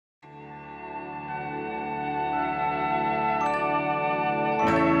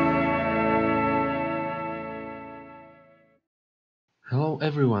Hello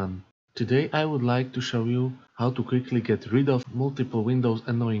everyone! Today I would like to show you how to quickly get rid of multiple Windows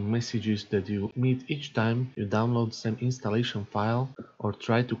annoying messages that you meet each time you download the same installation file or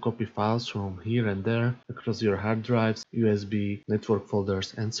try to copy files from here and there across your hard drives, USB, network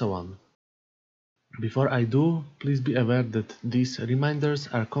folders and so on. Before I do, please be aware that these reminders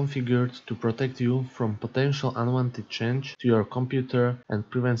are configured to protect you from potential unwanted change to your computer and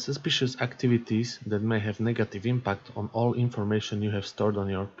prevent suspicious activities that may have negative impact on all information you have stored on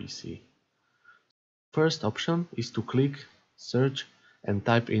your PC. First option is to click, search and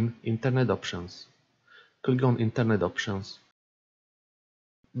type in Internet Options. Click on Internet Options.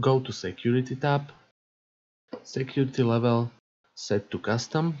 Go to Security tab, Security Level set to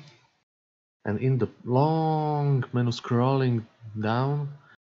Custom, and in the long menu scrolling down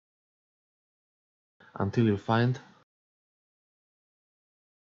until you find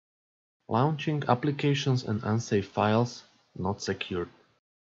Launching applications and unsafe files not secured.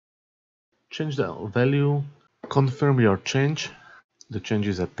 Change the value, confirm your change, the change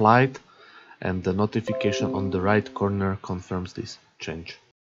is applied and the notification on the right corner confirms this change.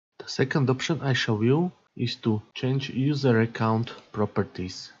 The second option I show you is to change user account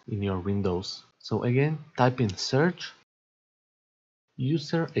properties in your Windows. So again, type in search,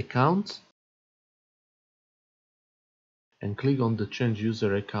 user accounts, and click on the change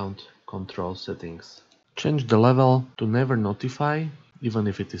user account control settings. Change the level to never notify, even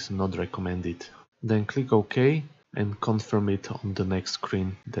if it is not recommended. Then click OK and confirm it on the next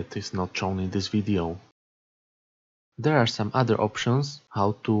screen that is not shown in this video. There are some other options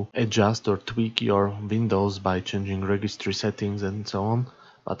how to adjust or tweak your Windows by changing registry settings and so on,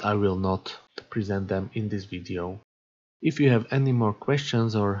 but I will not present them in this video. If you have any more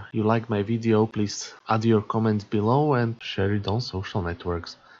questions or you like my video, please add your comments below and share it on social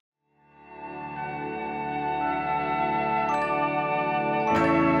networks.